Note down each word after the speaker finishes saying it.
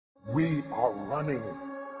We are running.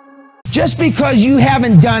 Just because you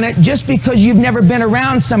haven't done it, just because you've never been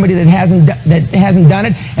around somebody that hasn't done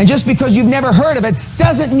it, and just because you've never heard of it,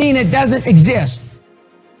 doesn't mean it doesn't exist.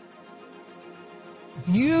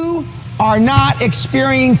 If you are not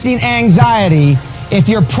experiencing anxiety, if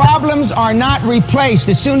your problems are not replaced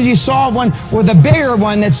as soon as you solve one with a bigger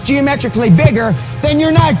one that's geometrically bigger, then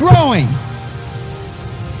you're not growing.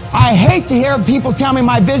 I hate to hear people tell me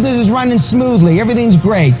my business is running smoothly, everything's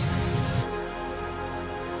great.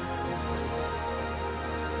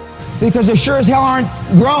 Because they sure as hell aren't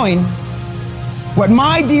growing. What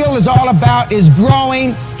my deal is all about is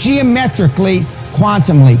growing geometrically,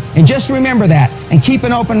 quantumly. And just remember that and keep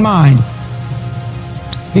an open mind.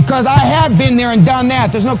 Because I have been there and done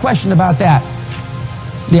that. There's no question about that.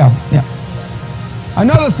 Yeah.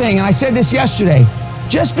 Another thing, and I said this yesterday,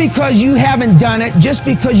 just because you haven't done it, just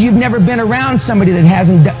because you've never been around somebody that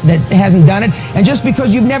hasn't done it, and just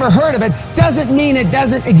because you've never heard of it, doesn't mean it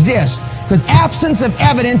doesn't exist. Because absence of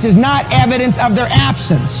evidence is not evidence of their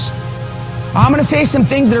absence. I'm going to say some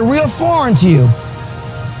things that are real foreign to you.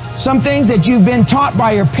 Some things that you've been taught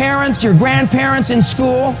by your parents, your grandparents in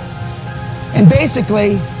school. And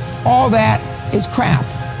basically, all that is crap.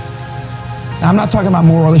 Now, I'm not talking about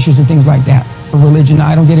moral issues and things like that, or religion.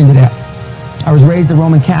 I don't get into that. I was raised a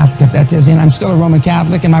Roman Catholic, if that tells you, and I'm still a Roman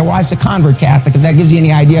Catholic, and my wife's a convert Catholic, if that gives you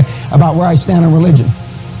any idea about where I stand on religion.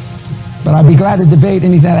 But I'd be glad to debate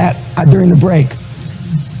any of that during the break.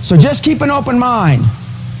 So just keep an open mind.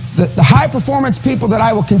 The high-performance people that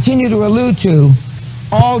I will continue to allude to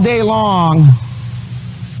all day long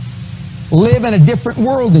live in a different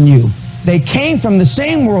world than you. They came from the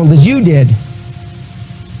same world as you did,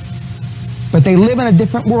 but they live in a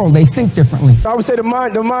different world. They think differently. I would say the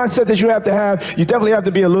mindset that you have to have, you definitely have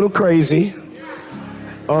to be a little crazy.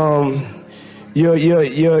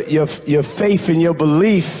 Your faith and your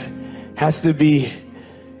belief has to be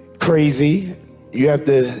crazy. You have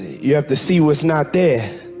to see what's not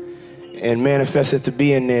there and manifest it to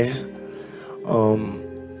be in there.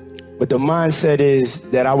 But the mindset is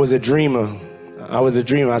that I was a dreamer.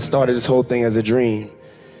 I started this whole thing as a dream.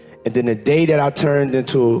 And then the day that I turned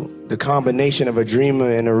into the combination of a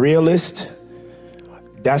dreamer and a realist,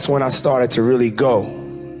 that's when I started to really go,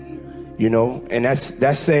 you know? And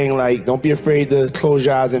that's saying, like, don't be afraid to close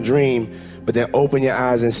your eyes and dream, but then open your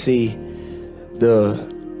eyes and see the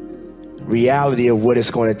reality of what it's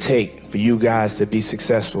going to take for you guys to be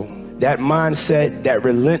successful. That mindset, that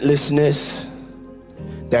relentlessness,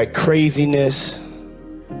 that craziness,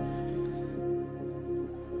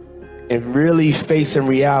 and really facing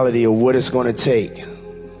reality of what it's going to take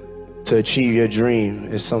to achieve your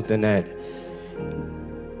dream is something that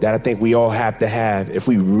I think we all have to have if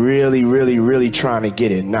we really trying to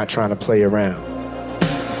get it, not trying to play around.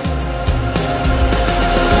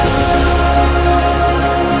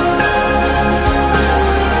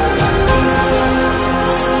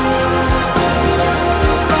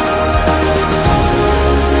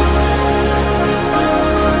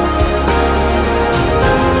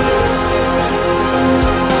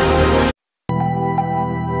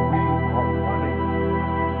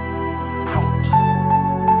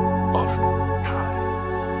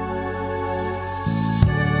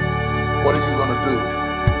 What are you going to do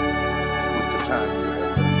with the time you have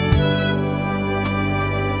left?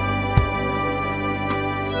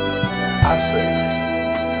 I say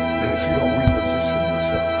that if you don't reposition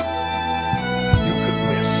yourself, you could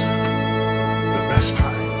miss the best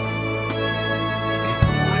time in your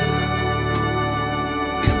life,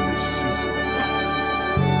 in this season of life.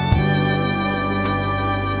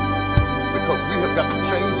 Because we have got to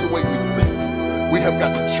change the way we think. We have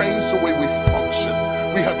got to change the way we function.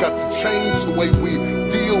 We have got to change the way we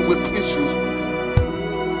deal with issues.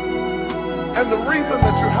 And the reason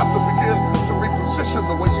that you have to begin to reposition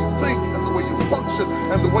the way you think and the way you function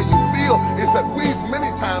and the way you feel is that we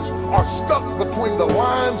many times are stuck between the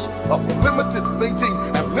lines of limited thinking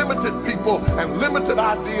and limited people and limited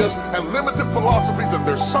ideas and limited philosophies, and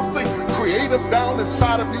there's something creative down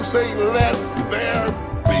inside of you saying, let there